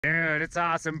Dude, it's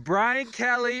awesome. Brian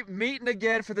Kelly meeting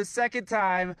again for the second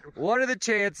time. What are the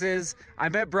chances? I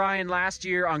met Brian last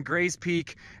year on Gray's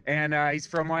Peak, and he's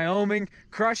from Wyoming,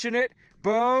 crushing it.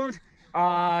 Boom.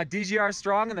 DGR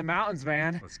strong in the mountains,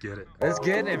 man. Let's get it. Let's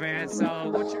get it, man. So,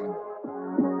 what's your...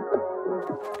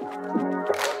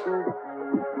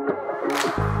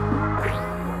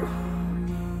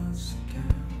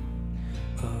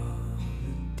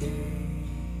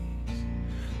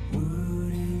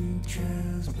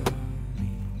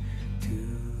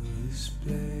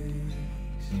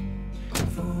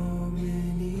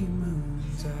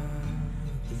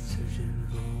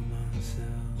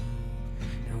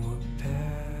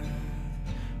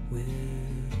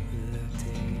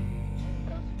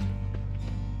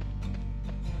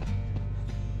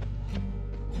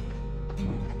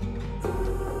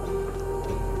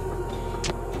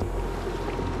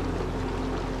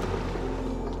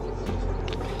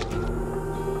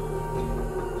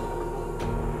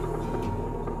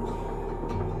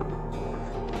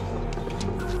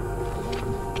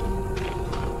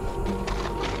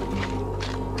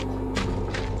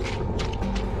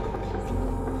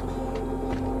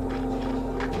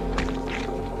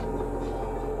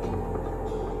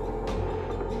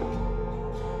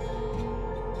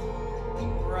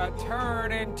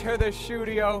 Return into the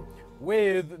studio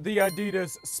with the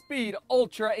Adidas Speed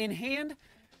Ultra in hand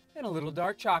and a little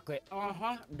dark chocolate.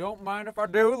 Don't mind if I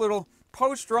do. A little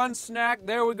post-run snack.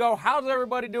 There we go. How's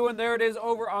everybody doing? There it is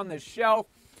over on the shelf.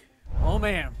 Oh,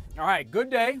 man. All right, good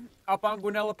day up on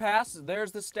Guanella Pass.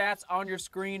 There's the stats on your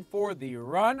screen for the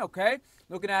run, okay?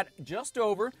 Looking at just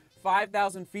over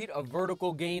 5,000 feet of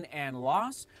vertical gain and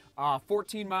loss.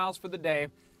 14 miles for the day.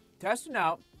 Testing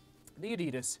out the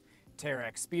Adidas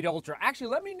Terrex Speed Ultra. Actually,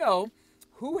 let me know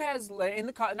who has,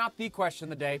 not the question of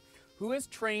the day, who has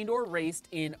trained or raced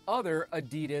in other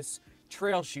Adidas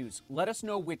trail shoes. Let us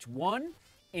know which one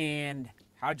and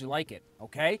how'd you like it,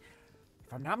 okay?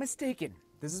 If I'm not mistaken,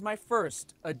 this is my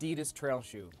first Adidas trail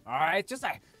shoe. All right, just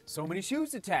so many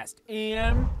shoes to test,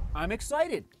 and I'm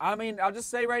excited. I mean, I'll just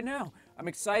say right now, I'm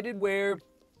excited where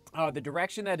the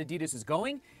direction that Adidas is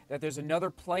going, that there's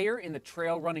another player in the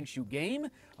trail running shoe game,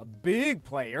 a big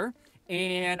player,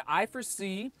 and I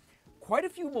foresee quite a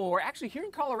few more. Actually, here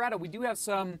in Colorado, we do have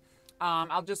some,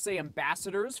 I'll just say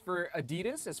ambassadors for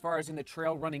Adidas as far as in the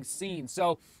trail running scene.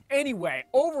 So anyway,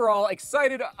 overall,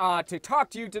 excited to talk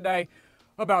to you today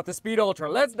about the Speed Ultra.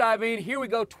 Let's dive in. Here we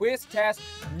go, twist test,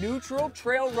 neutral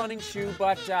trail running shoe,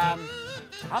 but I'm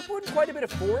putting quite a bit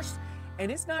of force,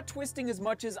 and it's not twisting as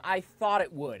much as I thought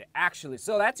it would, actually.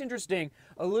 So that's interesting.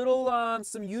 A little,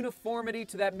 some uniformity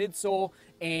to that midsole,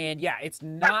 and yeah, it's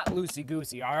not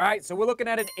loosey-goosey, all right? So we're looking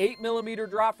at an 8mm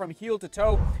drop from heel to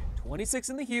toe, 26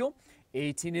 in the heel,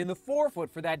 18 in the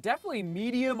forefoot for that definitely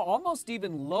medium, almost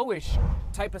even lowish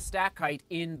type of stack height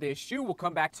in this shoe. We'll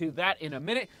come back to that in a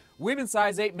minute. Women's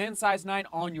size 8, men's size 9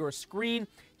 on your screen.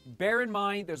 Bear in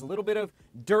mind, there's a little bit of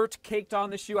dirt caked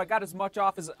on the shoe. I got as much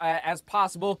off as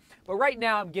possible, but right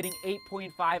now I'm getting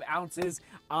 8.5 ounces,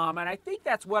 and I think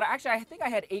that's what, actually, I think I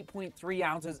had 8.3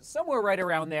 ounces, somewhere right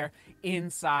around there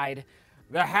inside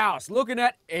the house. Looking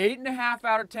at 8.5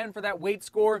 out of 10 for that weight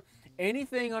score.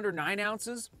 Anything under 9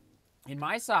 ounces in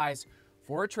my size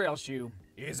for a trail shoe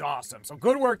is awesome. So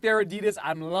good work there, Adidas.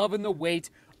 I'm loving the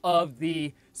weight of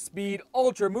the Speed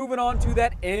Ultra. Moving on to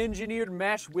that engineered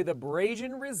mesh with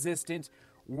abrasion resistant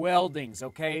weldings,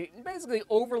 okay? Basically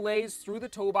overlays through the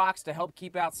toe box to help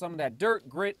keep out some of that dirt,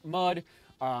 grit, mud,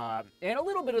 and a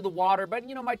little bit of the water, but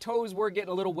you know, my toes were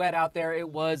getting a little wet out there. It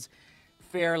was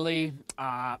fairly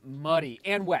muddy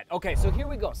and wet. Okay, so here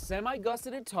we go,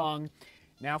 semi-gusseted tongue.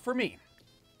 Now for me,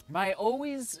 my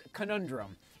always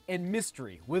conundrum and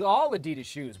mystery with all Adidas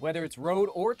shoes, whether it's road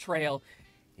or trail,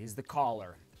 is the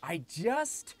collar. I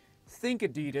just think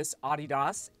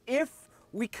Adidas, if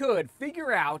we could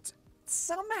figure out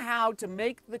somehow to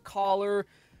make the collar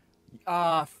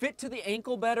fit to the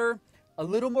ankle better, a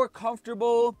little more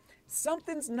comfortable,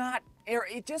 something's not,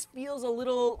 it just feels a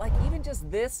little like even just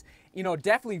this, you know,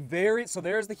 definitely very, so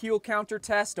there's the heel counter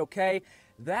test, okay?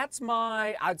 That's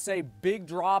my, I'd say, big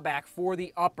drawback for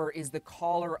the upper is the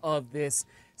collar of this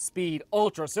Speed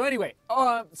Ultra. So anyway,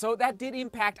 so that did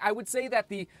impact. I would say that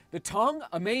the tongue,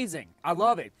 amazing. I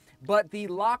love it. But the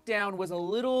lockdown was a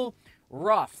little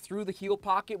rough through the heel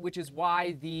pocket, which is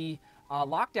why the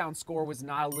lockdown score was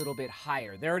not a little bit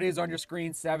higher. There it is on your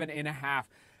screen, 7.5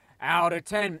 out of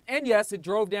 10. And yes, it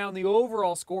drove down the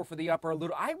overall score for the upper a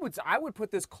little. I would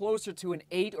put this closer to an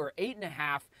 8 or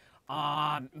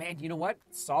 8.5. Man, you know what?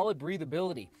 Solid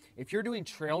breathability. If you're doing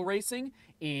trail racing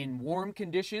in warm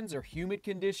conditions or humid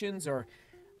conditions or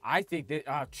I think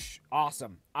that,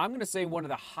 awesome. I'm going to say one of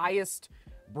the highest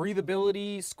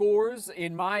breathability scores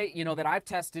in my, that I've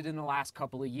tested in the last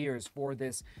couple of years for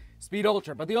this Speed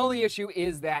Ultra. But the only issue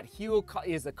is that heel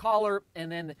is the collar,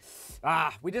 and then,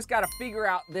 we just got to figure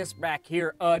out this back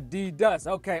here, Adidas.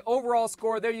 Okay, overall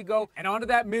score, there you go. And onto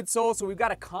that midsole, so we've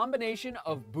got a combination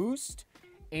of boost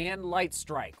and light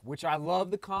strike, which I love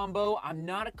the combo. I'm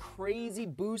not a crazy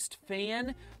boost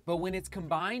fan, but when it's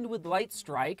combined with light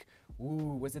strike,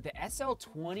 was it the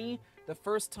SL20 the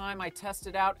first time I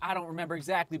tested out? I don't remember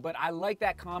exactly, but I like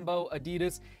that combo,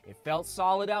 Adidas. It felt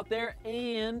solid out there.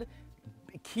 And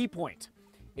key point,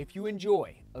 if you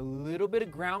enjoy a little bit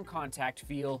of ground contact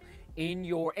feel in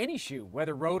your any shoe,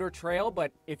 whether road or trail,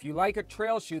 but if you like a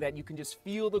trail shoe that you can just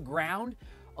feel the ground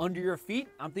under your feet,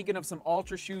 I'm thinking of some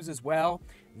Ultra shoes as well.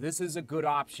 This is a good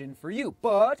option for you,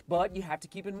 but you have to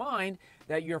keep in mind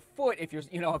that your foot, if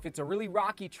it's a really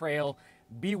rocky trail,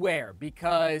 beware,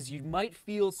 because you might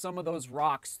feel some of those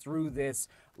rocks through this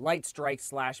light strike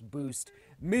 / boost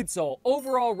midsole.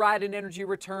 Overall ride and energy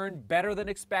return, better than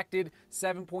expected,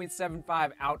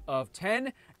 7.75 out of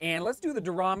 10. And let's do the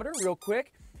durometer real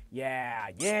quick.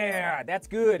 Yeah, that's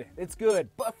good. It's good.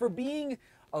 But for being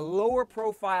a lower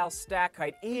profile stack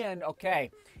height, and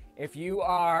okay, if you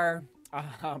are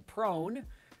prone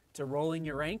to rolling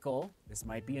your ankle, this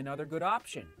might be another good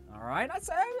option. All right, I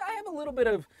have a little bit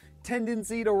of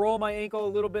tendency to roll my ankle a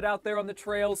little bit out there on the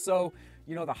trail, so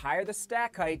the higher the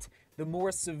stack height, the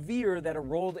more severe that a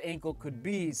rolled ankle could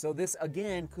be. So this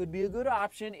again could be a good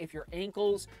option if your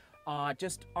ankles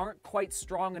just aren't quite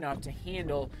strong enough to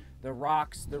handle the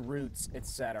rocks, the roots,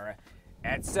 etc.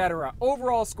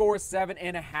 Overall score,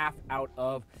 7.5 out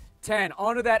of 10.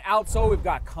 Onto that outsole, we've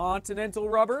got Continental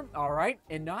rubber, all right,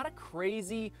 and not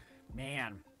crazy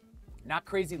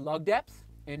lug depth.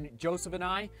 And Joseph and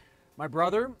I, my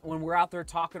brother, when we're out there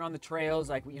talking on the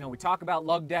trails, we talk about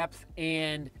lug depth,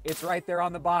 and it's right there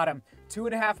on the bottom,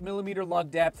 2.5 millimeter lug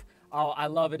depth. Oh, I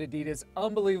love it, Adidas,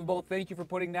 unbelievable. Thank you for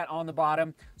putting that on the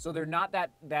bottom. So they're not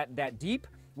that deep,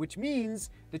 which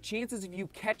means the chances of you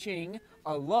catching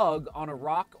a lug on a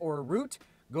rock or a root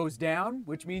goes down,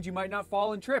 which means you might not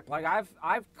fall and trip. Like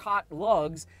I've caught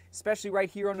lugs, especially right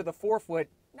here under the forefoot.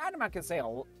 I'm not gonna say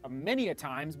many a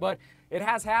times, but it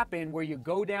has happened where you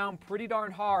go down pretty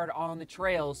darn hard on the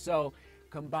trail. So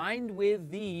combined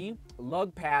with the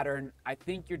lug pattern, I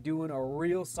think you're doing a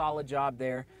real solid job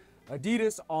there.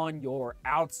 Adidas on your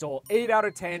outsole. 8 out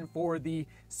of 10 for the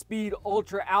Speed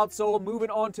Ultra outsole. Moving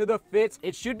on to the fit.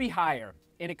 It should be higher,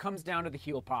 and it comes down to the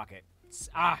heel pocket.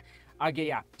 There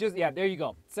you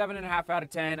go. 7.5 out of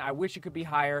 10. I wish it could be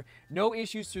higher. No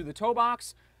issues through the toe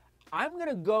box. I'm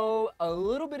gonna go a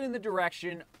little bit in the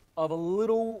direction of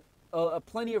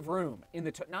plenty of room in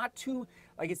the toe. Not too,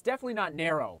 it's definitely not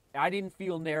narrow. I didn't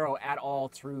feel narrow at all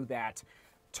through that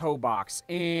toe box.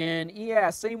 And yeah,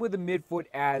 same with the midfoot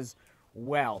as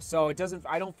well. So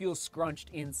I don't feel scrunched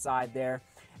inside there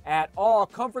at all.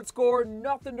 Comfort score,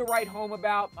 nothing to write home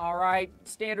about. All right,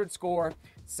 standard score,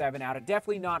 7 out of,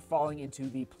 definitely not falling into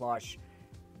the plush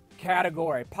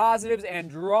category. Positives and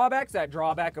drawbacks. That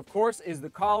drawback, of course, is the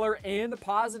collar, and the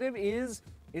positive is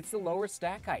it's the lower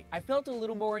stack height. I felt a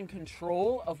little more in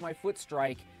control of my foot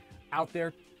strike out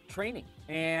there training,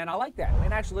 and I like that.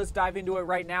 And actually, let's dive into it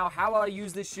right now. How will I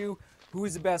use this shoe? Who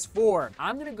is the best for?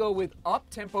 I'm gonna go with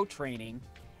up-tempo training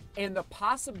and the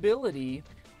possibility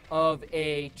of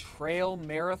a trail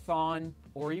marathon,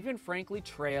 or even frankly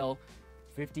trail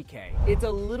 50K. It's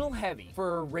a little heavy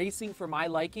for racing for my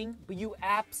liking, but you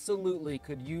absolutely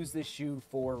could use this shoe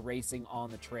for racing on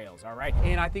the trails, all right?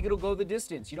 And I think it'll go the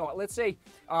distance. Let's say,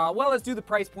 let's do the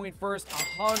price point first,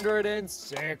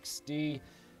 $160.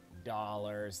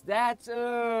 That's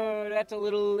a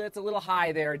little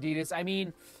high there, Adidas. I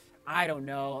mean, I don't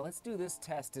know. Let's do this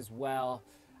test as well.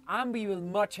 I'm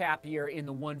being much happier in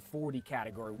the 140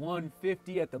 category,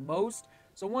 150 at the most.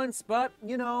 So but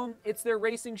it's their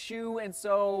racing shoe, and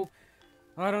so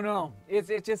I don't know.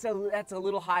 That's a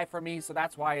little high for me, so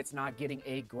that's why it's not getting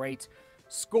a great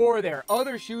score there.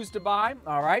 Other shoes to buy,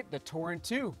 all right, the Torrent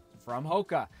 2 from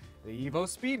Hoka, the Evo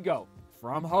Speed Go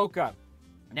from Hoka.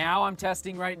 Now I'm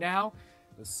testing right now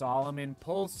the Salomon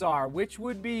Pulsar, which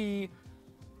would be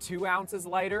 2 ounces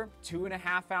lighter,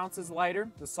 2.5 ounces lighter,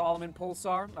 the Salomon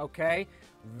Pulsar, okay?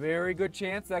 Very good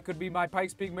chance that could be my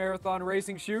Pikes Peak Marathon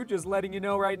racing shoe, just letting you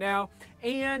know right now.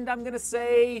 And I'm gonna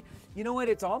say, you know what,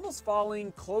 it's almost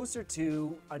falling closer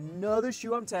to another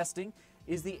shoe I'm testing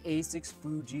is the Asics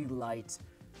Fuji Light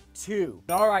 2.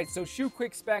 All right, so shoe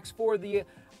quick specs for the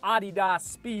Adidas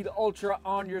Speed Ultra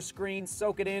on your screen.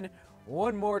 Soak it in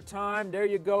one more time. There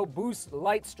you go. Boost,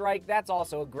 light strike. That's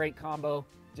also a great combo.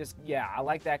 just, yeah, I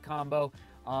like that combo.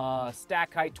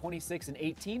 Stack height 26 and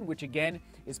 18, which again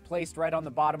is placed right on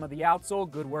the bottom of the outsole.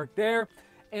 Good work there.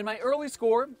 And my early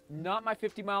score, not my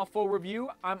 50-mile full review.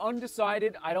 I'm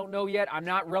undecided. I don't know yet. I'm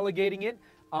not relegating it.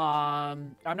 But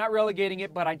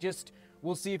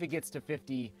we'll see if it gets to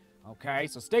 50. Okay,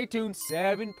 so stay tuned.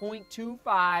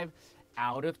 7.25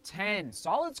 out of 10.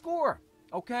 Solid score.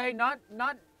 Okay, not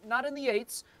in the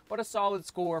 8s, but a solid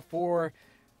score for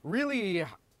really,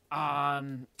 I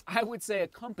would say, a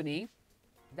company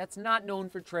that's not known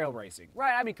for trail racing,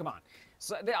 right? I mean, come on.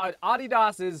 So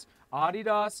Adidas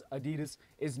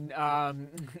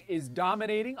is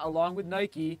dominating, along with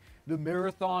Nike, the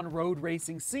marathon road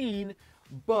racing scene.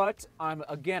 But I'm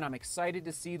excited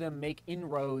to see them make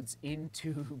inroads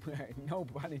into no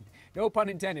pun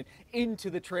intended, into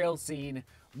the trail scene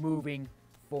moving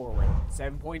forward.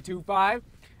 7.25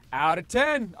 out of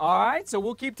 10. All right, so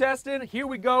we'll keep testing. Here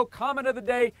we go. Comment of the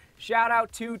day. Shout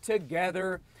out to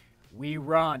Together We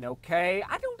Run. Okay,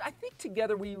 I think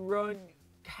Together We Run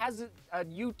has a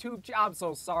YouTube channel. I'm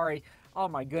so sorry. Oh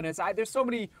my goodness. There's so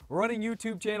many running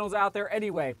YouTube channels out there.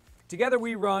 Anyway, Together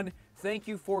We Run. Thank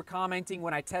you for commenting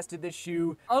when I tested this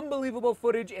shoe. Unbelievable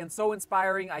footage and so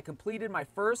inspiring. I completed my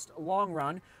first long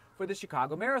run for the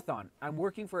Chicago Marathon. I'm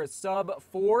working for a sub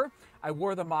 4. I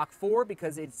wore the Mach 4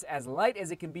 because it's as light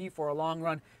as it can be for a long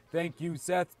run. Thank you,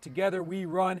 Seth. Together We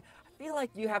Run. I feel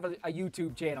like you have a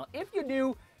YouTube channel. If you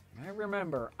do,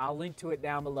 remember, I'll link to it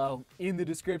down below in the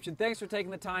description. Thanks for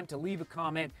taking the time to leave a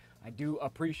comment. I do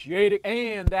appreciate it.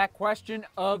 And that question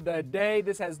of the day,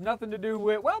 this has nothing to do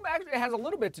with, well, actually it has a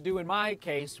little bit to do in my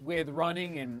case with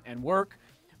running and work,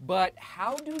 but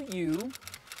how do you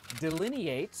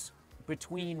delineate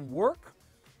between work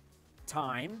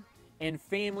time and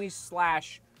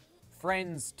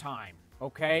family/friends time?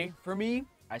 Okay, for me,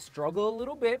 I struggle a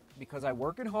little bit because I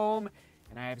work at home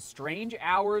and I have strange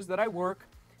hours that I work.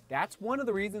 That's one of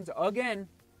the reasons, again,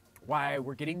 why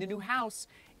we're getting the new house,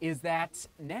 is that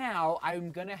now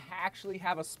I'm gonna actually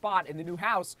have a spot in the new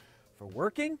house for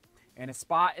working and a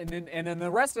spot and then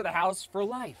the rest of the house for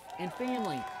life and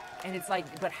family. And it's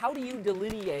like, but how do you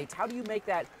delineate, how do you make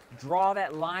that, draw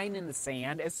that line in the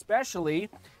sand, especially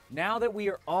now that we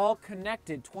are all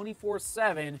connected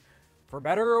 24/7, for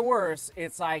better or worse?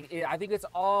 It's like, I think it's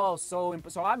all so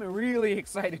I'm really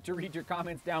excited to read your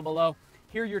comments down below,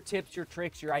 hear your tips, your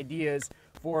tricks, your ideas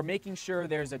for making sure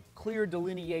there's a clear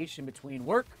delineation between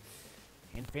work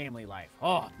and family life.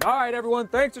 Oh, all right, everyone.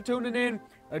 Thanks for tuning in.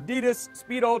 Adidas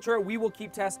Speed Ultra. We will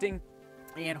keep testing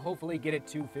and hopefully get it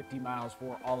to 50 miles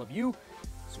for all of you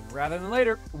sooner rather than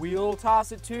later. We'll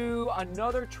toss it to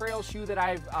another trail shoe that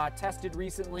I've tested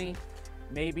recently.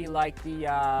 Maybe like the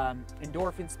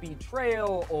Endorphin Speed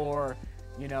Trail or,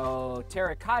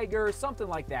 Terrex, something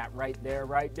like that. Right there,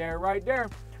 right there, right there.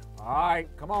 All right,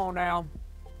 come on now.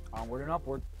 Onward and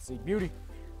upward. Seek beauty,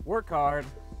 work hard,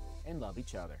 and love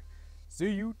each other. See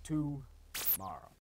you tomorrow.